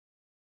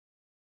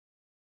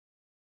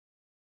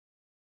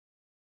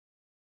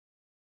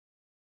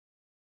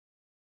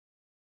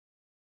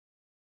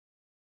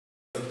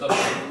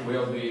topic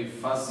will be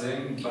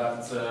fuzzing,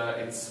 but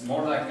it's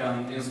more like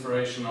an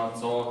inspirational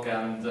talk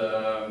and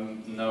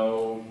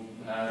no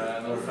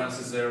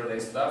fancy zero-day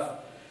stuff.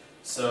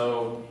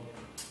 So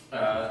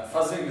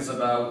fuzzing is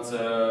about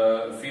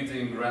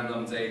feeding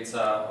random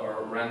data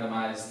or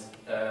randomized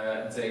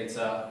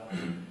data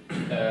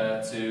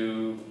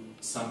to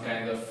some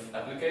kind of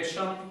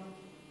application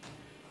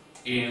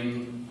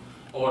in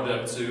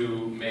order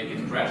to make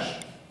it crash,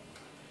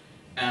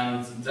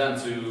 and then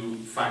to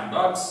find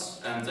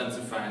bugs, and then to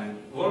find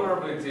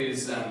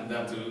vulnerabilities, and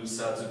then to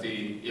sell to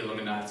the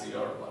Illuminati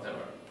or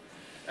whatever.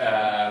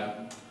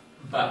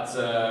 But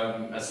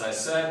as I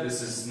said,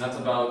 this is not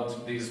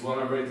about these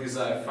vulnerabilities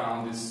I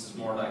found. This is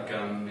more like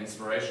an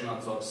inspirational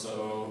talk,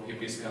 so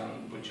hippies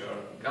can put your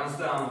guns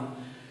down.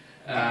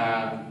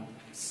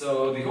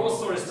 So the whole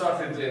story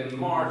started in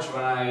March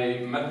when I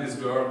met this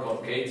girl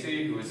called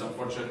Katie, who is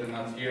unfortunately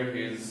not here.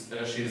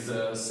 She's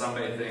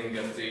sunbathing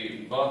at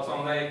the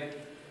Balaton Lake,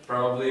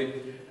 probably.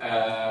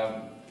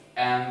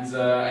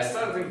 I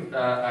started.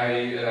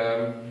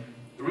 I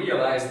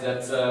realized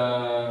that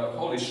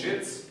holy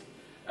shit,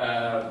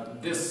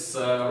 this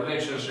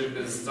relationship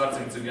is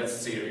starting to get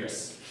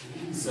serious.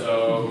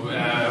 So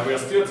we are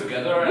still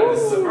together, and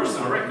this is a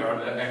personal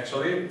record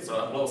actually.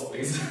 So applause,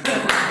 please.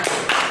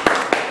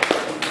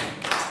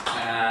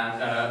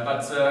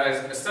 But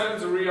I started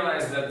to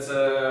realize that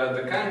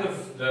the kind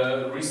of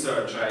the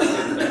research I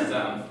did back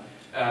then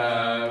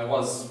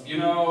was, you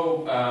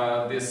know,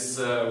 this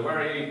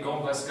very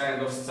complex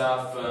kind of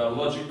stuff,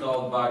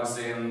 logical bugs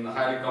in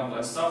highly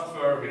complex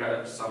software. Here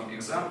are some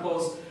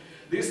examples.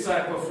 This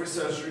type of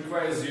research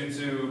requires you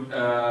to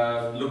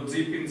look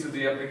deep into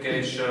the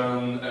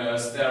application,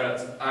 stare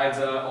at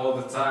IDA all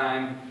the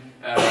time,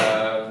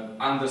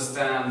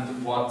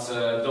 understand what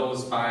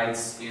those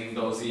bytes in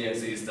those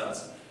EXEs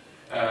does.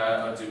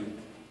 Do.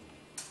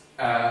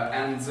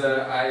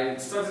 I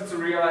started to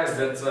realize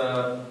that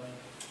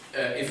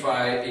if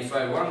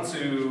I want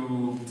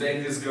to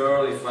date this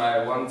girl, if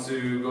I want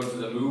to go to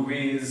the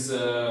movies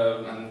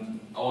and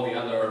all the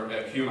other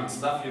human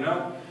stuff, you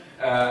know,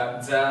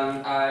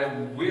 then I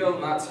will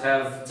not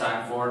have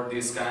time for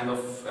this kind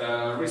of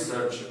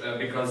research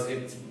because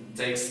it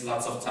takes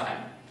lots of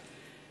time.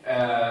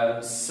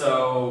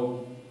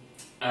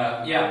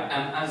 Yeah,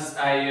 and as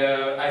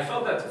I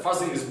felt that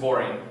fuzzing is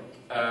boring.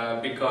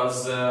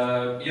 Because,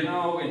 you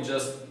know, it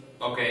just,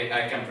 okay,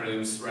 I can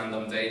produce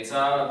random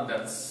data,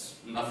 that's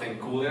nothing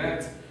cool in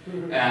it,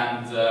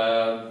 and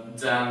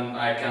then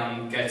I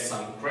can catch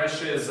some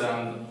crashes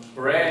and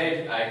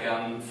hooray, I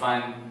can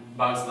find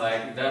bugs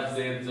like that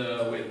did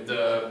with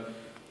the,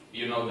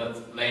 you know,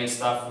 that lame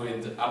stuff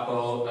with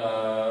Apple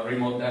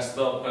remote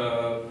desktop,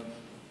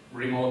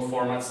 remote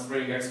format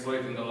string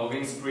exploit in the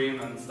login screen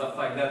and stuff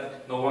like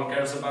that, no one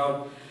cares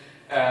about.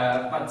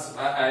 But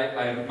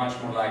I much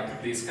more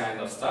like this kind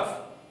of stuff.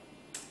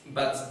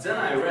 But then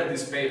I read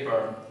this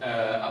paper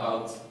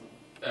about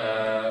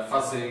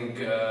fuzzing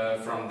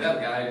from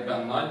that guy,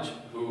 Ben Nagy,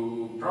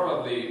 who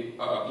probably,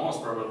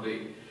 most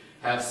probably,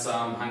 has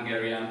some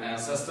Hungarian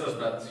ancestors,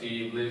 but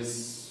he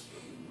lives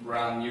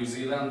around New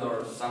Zealand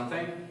or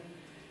something.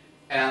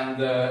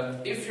 And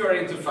if you are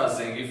into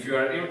fuzzing, if you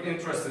are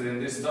interested in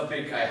this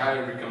topic, I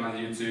highly recommend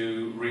you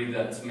to read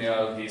that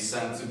mail he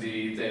sent to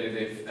the Daily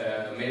Dave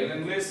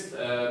mailing list,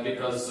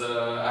 because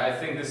I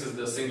think this is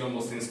the single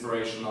most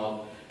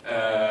inspirational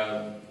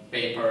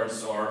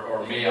papers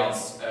or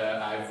mails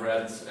I've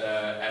read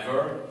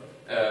ever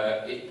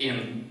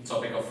in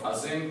topic of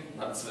fuzzing,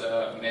 but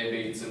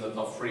maybe it's in the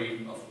top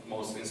 3 of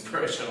most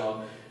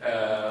inspirational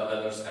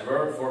letters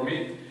ever for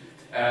me.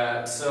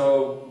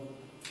 So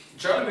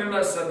Charlie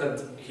Miller said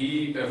that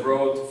he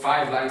wrote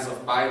 5 lines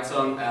of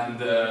Python and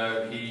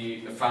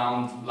he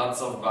found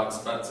lots of bugs,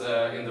 but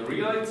in the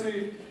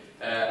reality,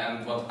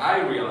 and what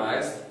I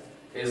realized,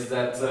 is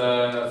that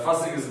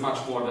fuzzing is much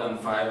more than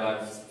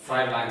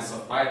 5 lines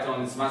of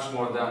Python. It's much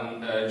more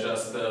than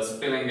just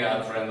spilling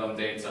out random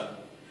data.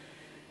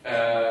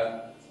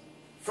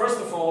 First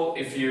of all,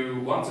 if you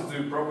want to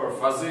do proper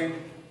fuzzing,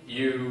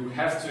 you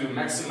have to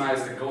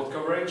maximize the code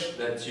coverage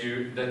that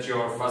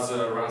your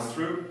fuzzer runs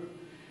through.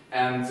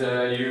 And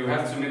you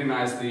have to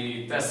minimize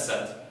the test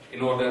set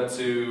in order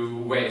to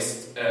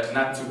waste,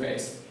 not to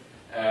waste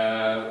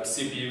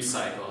CPU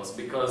cycles,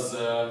 because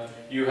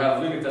you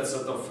have limited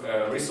set of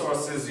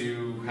resources,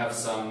 you have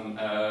some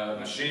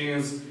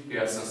machines, you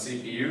have some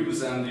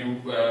CPUs, and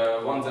you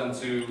want them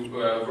to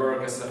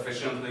work as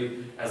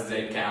efficiently as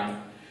they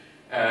can.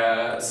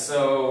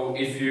 So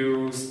if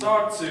you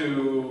start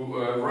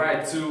to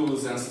write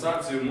tools and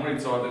start to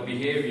monitor the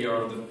behavior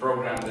of the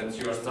program that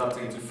you are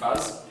starting to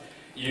fuzz,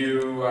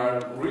 you are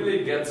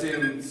really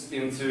getting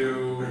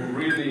into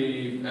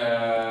really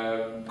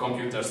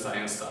computer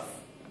science stuff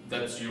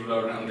that you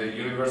learn at the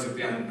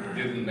university and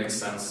didn't make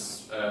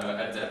sense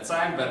at that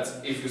time. But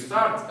if you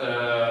start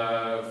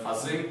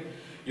fuzzing,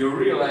 you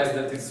realize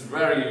that it's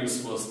very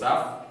useful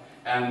stuff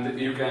and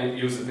you can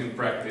use it in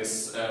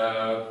practice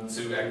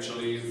to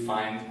actually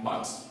find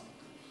bugs.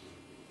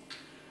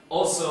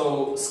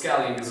 Also,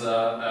 scaling is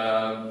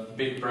a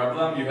big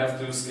problem. You have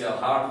to scale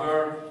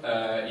hardware,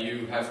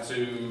 you have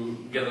to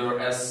gather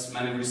as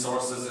many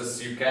resources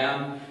as you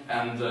can,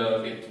 and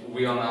it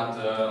will not,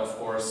 of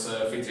course,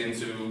 fit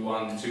into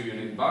 1-2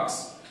 unit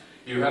box.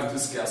 You have to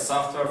scale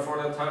software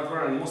for that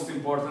hardware, and most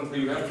importantly,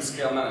 you have to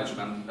scale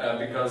management,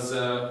 because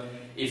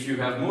if you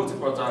have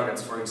multiple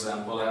targets, for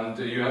example, and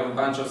you have a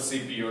bunch of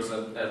CPUs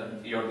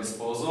at your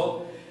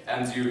disposal,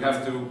 and you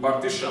have to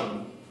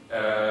partition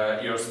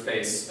your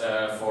space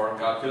for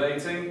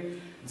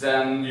calculating,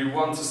 then you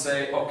want to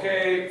say,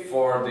 okay,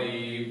 for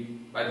the,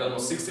 I don't know,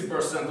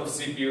 60% of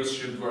CPUs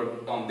should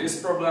work on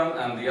this problem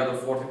and the other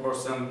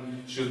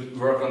 40% should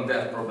work on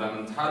that problem.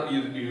 And how do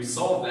you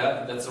solve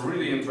that? That's a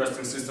really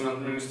interesting system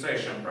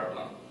administration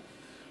problem.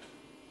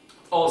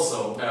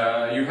 Also,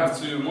 you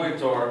have to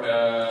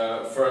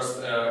monitor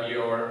first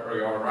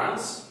your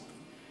runs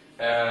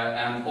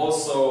and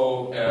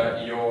also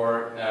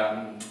your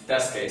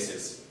test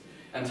cases.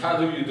 And how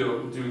do you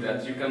do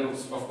that? You can,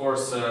 of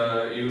course,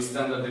 use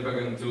standard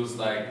debugging tools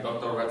like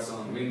Dr. Watson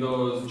on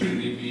Windows,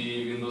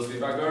 GDB, Windows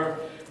Debugger,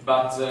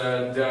 but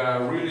there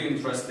are really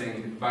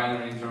interesting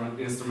binary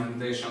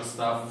instrumentation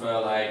stuff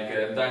like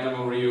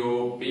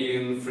DynamoRio,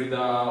 Pin, Frida,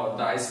 or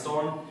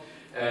DiceStorm,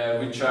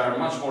 which are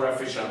much more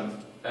efficient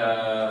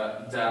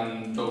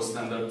than those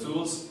standard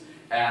tools.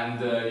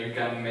 And you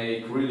can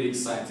make really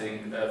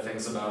exciting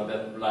things about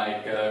that,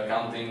 like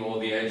counting all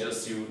the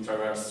edges you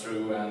traverse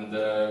through and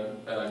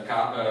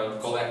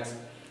collect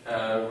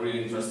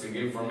really interesting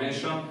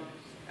information.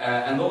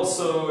 And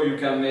also you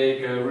can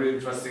make really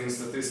interesting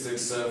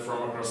statistics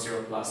from across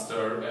your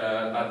cluster.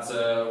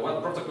 But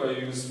what protocol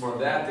you use for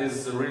that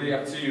is really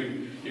up to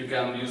you. You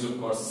can use, of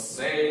course,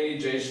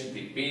 Sage,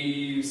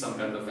 HTTP, some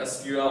kind of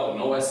SQL or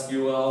no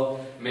SQL,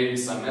 maybe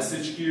some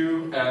message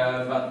queue,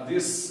 but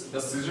these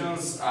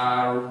decisions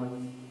are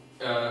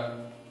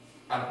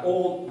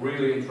all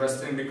really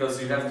interesting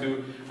because you have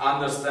to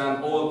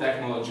understand all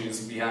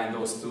technologies behind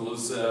those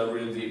tools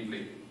really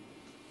deeply.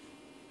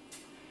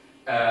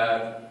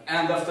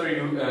 And after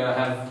you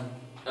have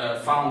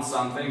found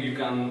something, you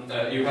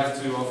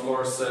have to, of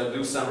course,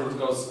 do some root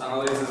cause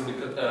analysis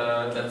because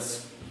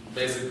that's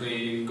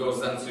basically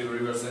goes down to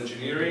reverse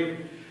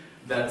engineering.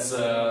 That's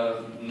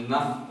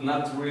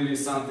not really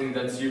something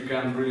that you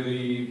can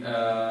really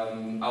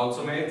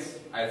automate,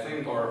 I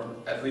think, or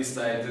at least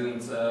I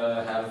didn't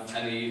have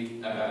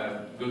any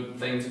good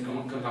thing to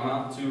come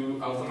up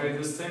to automate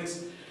these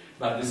things.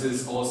 But this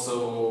is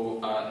also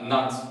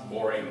not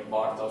boring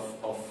part of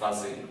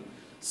fuzzing.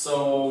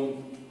 So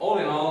all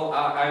in all,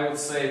 I would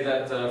say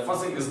that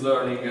fuzzing is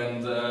learning,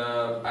 and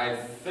I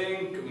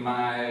think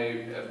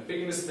my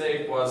big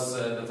mistake was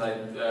that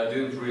I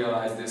didn't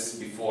realize this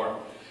before.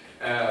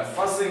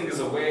 Fuzzing is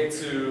a way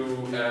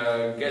to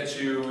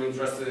get you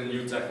interested in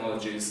new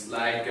technologies.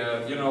 Like,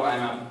 you know,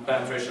 I'm a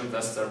penetration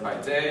tester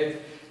by day,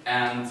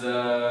 and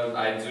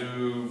I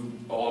do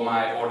all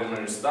my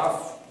ordinary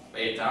stuff,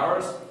 8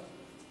 hours,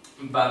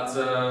 but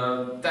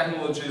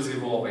technology is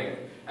evolving.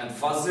 And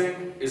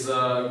fuzzing is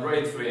a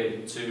great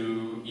way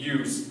to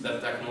use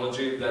that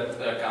technology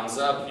that comes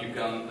up. You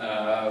can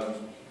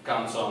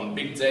count on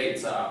big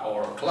data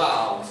or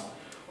cloud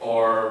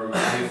or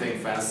anything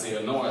fancy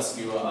or no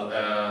SQL.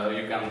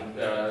 You can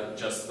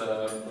just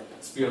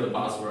spill the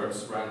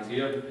buzzwords around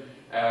here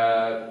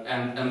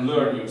and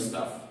learn new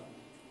stuff.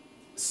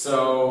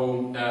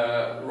 So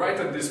right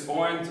at this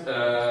point,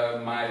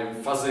 my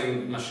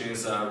fuzzing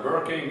machines are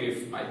working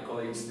if my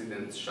colleagues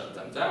didn't shut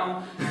them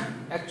down.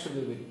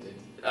 Actually, we did.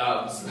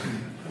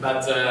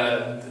 But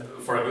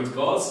for a good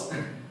cause,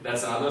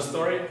 that's another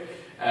story.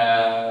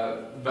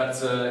 But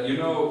you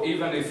know,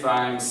 even if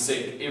I'm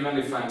sick, even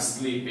if I'm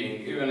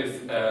sleeping, even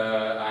if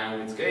I'm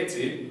with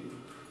Katie,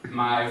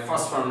 my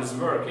fuzz farm is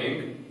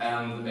working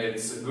and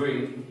it's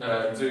doing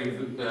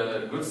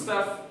good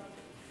stuff.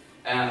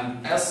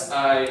 And as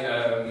I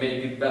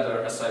make it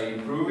better, as I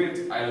improve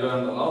it, I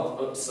learn a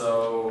lot.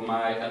 So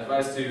my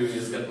advice to you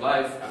is get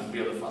live and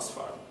build a fuzz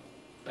farm.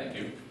 Thank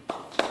you.